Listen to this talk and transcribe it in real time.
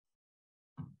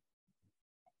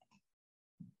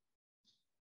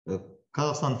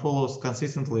Kazakhstan follows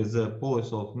consistently the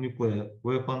policy of nuclear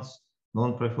weapons,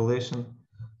 non-proliferation,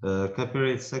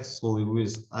 cooperates successfully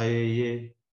with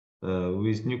IAEA,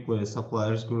 with nuclear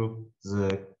suppliers group,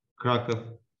 the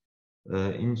Krakow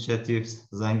initiatives,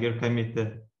 the Zanger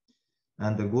Committee,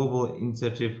 and the global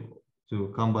initiative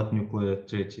to combat nuclear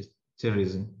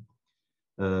terrorism.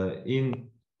 In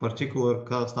particular,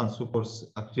 Kazakhstan supports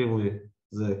actively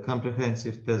the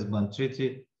Comprehensive Test Ban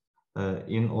Treaty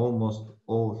in almost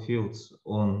all fields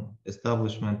on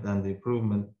establishment and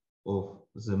improvement of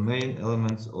the main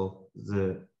elements of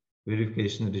the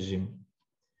verification regime.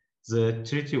 The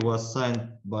treaty was signed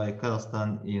by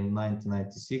Kazakhstan in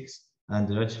 1996 and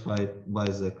ratified by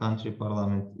the country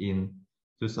parliament in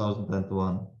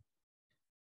 2001.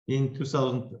 In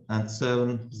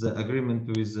 2007, the agreement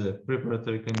with the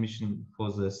Preparatory Commission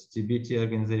for the CTBT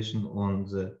organization on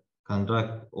the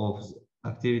conduct of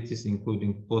activities,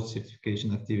 including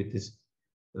post-certification activities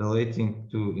relating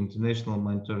to international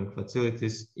monitoring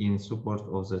facilities in support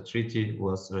of the treaty,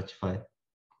 was ratified.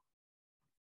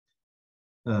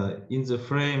 In the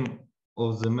frame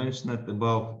of the mentioned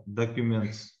above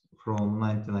documents from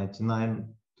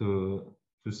 1999 to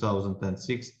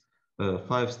 2006,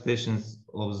 5 stations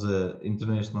of the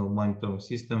international monitoring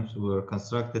systems were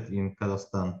constructed in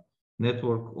Kazakhstan.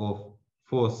 Network of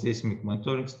 4 seismic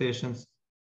monitoring stations,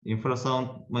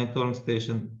 infrasound monitoring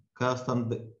station,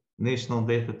 Kazakhstan National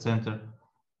Data Center,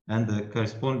 and the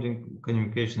corresponding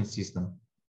communication system.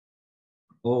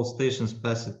 All stations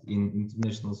passed in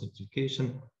international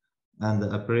certification and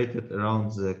operated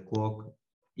around the clock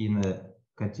in a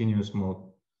continuous mode.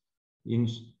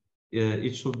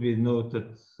 It should be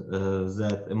noted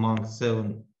that among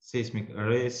 7 seismic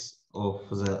arrays of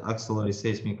the auxiliary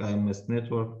seismic IMS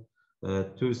network,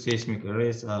 2 seismic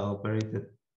arrays are operated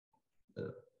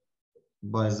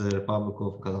by the Republic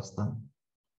of Kazakhstan.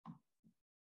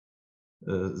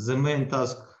 The main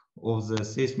task of the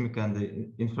seismic and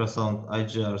the infrasound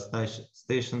IGR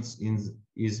stations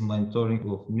is monitoring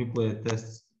of nuclear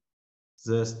tests.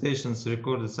 The stations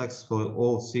recorded successfully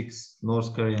all 6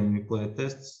 North Korean nuclear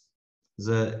tests.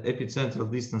 The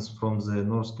epicentral distance from the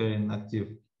North Korean active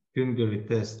Pugwash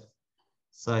test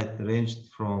site ranged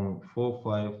from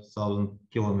 4,000–5,000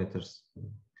 kilometers.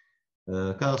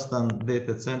 Kazakhstan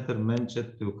Data Center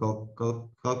managed to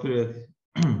calculate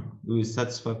with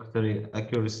satisfactory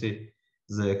accuracy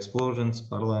the explosions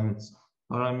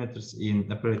parameters in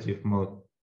operative mode.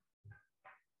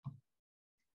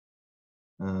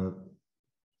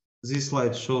 This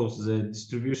slide shows the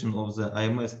distribution of the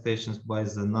IMS stations by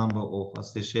the number of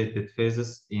associated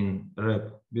phases in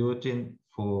REP bulletin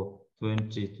for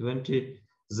 2020.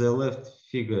 The left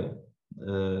figure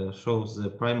shows the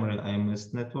primary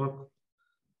IMS network.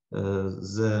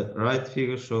 The right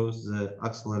figure shows the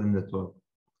auxiliary network.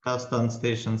 Kazakhstan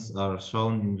stations are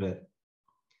shown in red.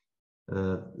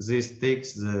 This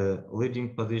takes the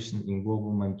leading position in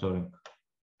global monitoring.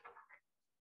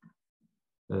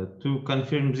 To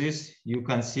confirm this, you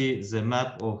can see the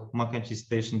map of Makanchi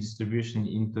station distribution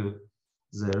into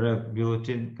the REP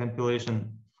bulletin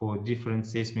compilation for different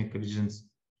seismic regions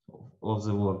of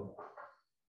the world.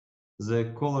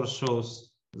 The color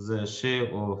shows the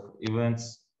share of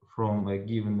events from a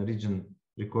given region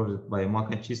recorded by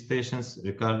Makanchi stations,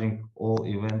 recording all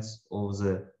events of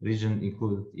the region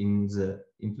included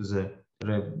into the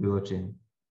REP bulletin.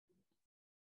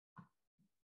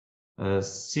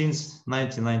 Since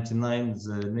 1999,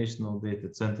 the National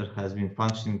Data Center has been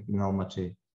functioning in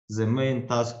Almaty. The main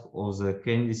task of the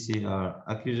KNDC are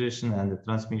acquisition and the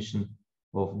transmission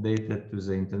of data to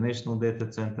the international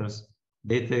data centers,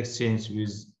 data exchange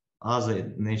with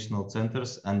other national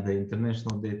centers and the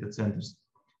international data centers,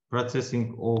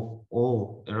 processing of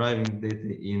all arriving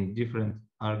data in different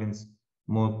organs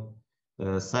mode,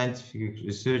 scientific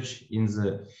research in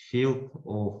the field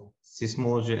of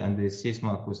seismology and the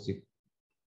seismoacoustic.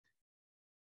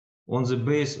 On the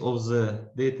base of the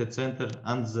data center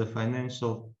and the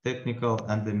financial, technical,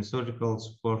 and the methodological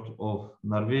support of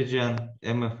Norwegian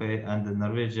MFA and the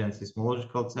Norwegian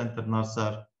Seismological Center,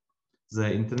 NASAR,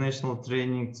 the International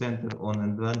Training Center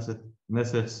on Advanced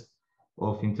Methods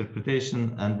of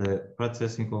Interpretation and the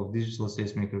Processing of Digital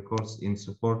Seismic Records in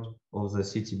support of the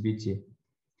CTBT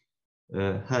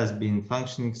has been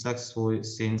functioning successfully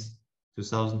since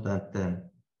 2010.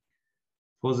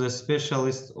 For the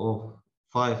specialists of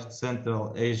 5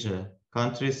 Central Asia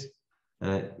countries,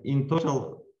 in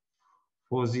total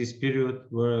for this period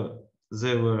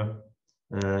there were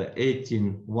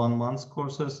 18 one-month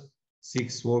courses,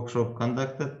 6 workshops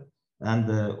conducted, and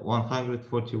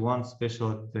 141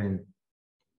 special training.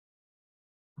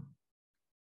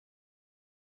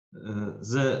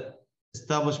 The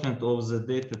Establishment of the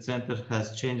data center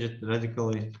has changed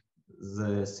radically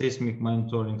the seismic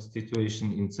monitoring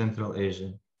situation in Central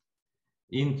Asia.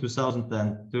 In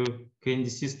 2002,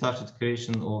 KNDC started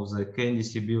creation of the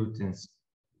KNDC bulletins.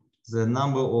 The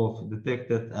number of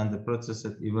detected and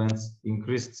processed events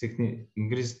increased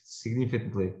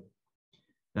significantly.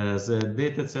 The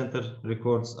data center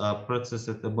records are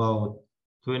processed about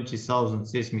 20,000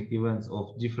 seismic events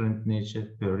of different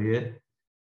nature per year.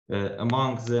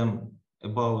 Among them,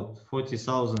 about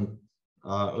 40,000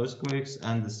 are earthquakes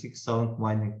and 6,000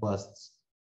 mining blasts.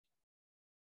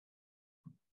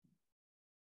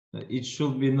 It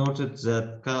should be noted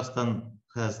that Kazakhstan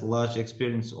has large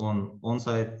experience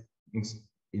on-site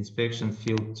inspection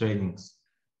field trainings.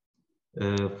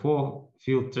 4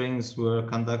 field trainings were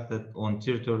conducted on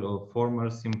territory of former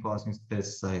Sim-passing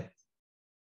test site.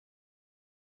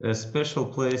 A special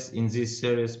place in this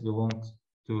series belonged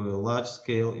to a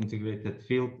large-scale integrated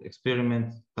field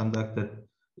experiment conducted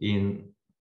in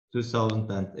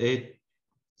 2008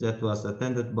 that was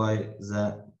attended by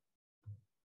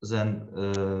than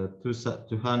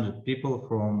 200 people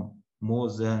from more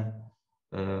than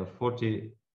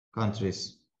 40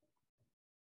 countries.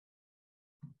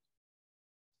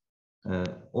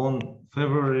 On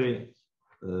February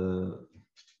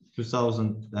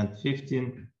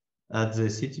 2015, at the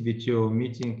CTBT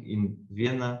meeting in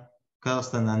Vienna,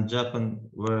 Kazakhstan and Japan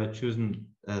were chosen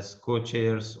as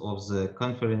co-chairs of the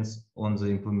conference on the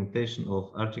implementation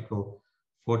of Article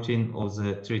 14 of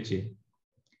the treaty.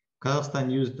 Kazakhstan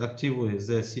used actively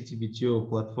the CTBT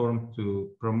platform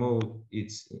to promote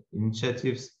its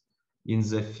initiatives in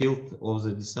the field of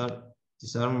the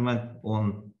disarmament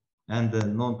and the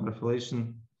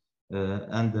non-proliferation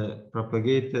and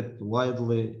propagated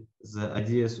widely the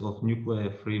ideas of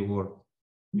nuclear-free world.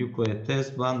 Nuclear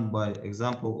test ban by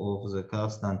example of the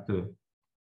Kazakhstan too.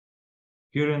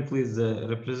 Currently, the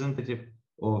representative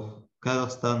of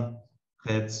Kazakhstan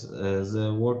heads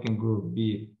the working group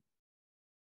B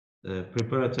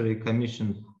preparatory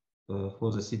commission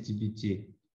for the CTBT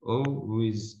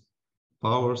with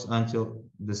powers until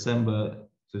December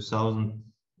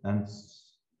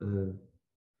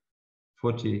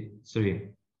 2043.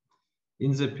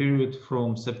 In the period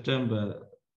from September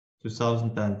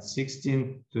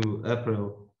 2016 to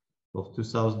April of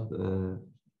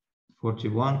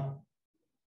 2041,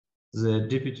 the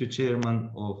deputy chairman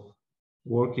of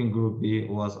working group B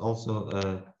was also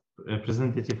a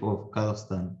representative of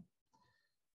Kazakhstan.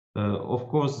 Of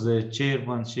course, the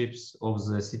chairmanships of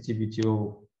the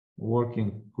CTBTO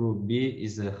working group B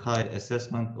is a high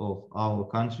assessment of our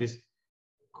country's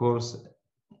course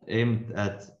aimed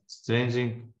at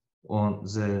strengthening on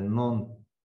the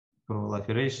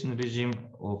non-proliferation regime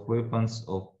of weapons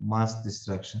of mass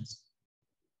destruction.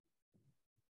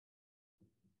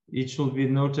 It should be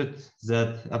noted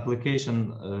that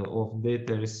application of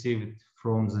data received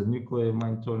from the nuclear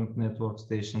monitoring network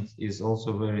stations is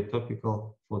also very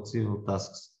topical for civil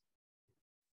tasks.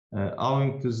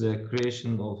 Owing to the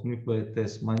creation of nuclear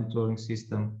test monitoring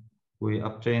system, we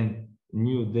obtained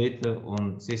new data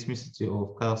on seismicity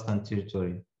of Kazakhstan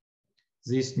territory.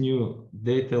 This new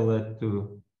data led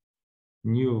to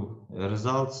new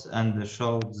results and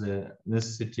showed the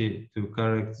necessity to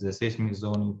correct the seismic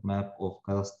zoning map of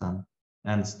Kazakhstan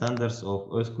and standards of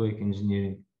earthquake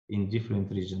engineering in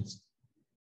different regions.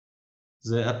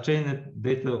 The obtained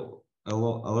data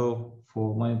allow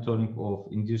for monitoring of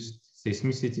induced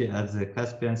seismicity at the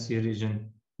Caspian Sea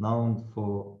region, known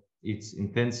for its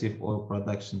intensive oil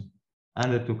production,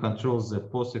 and to control the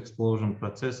post-explosion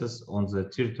processes on the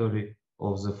territory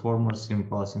of the former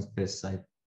Sim-passing test site.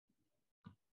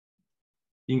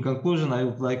 In conclusion, I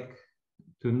would like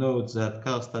to note that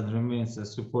Kazakhstan remains a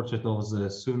supporter of the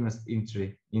soonest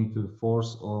entry into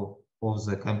force of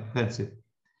the comprehensive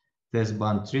test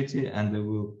ban treaty and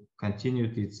will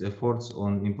continue its efforts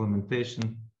on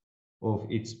implementation of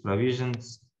its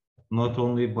provisions, not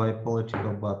only by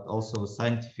political but also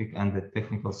scientific and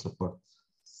technical support.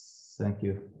 Thank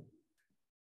you.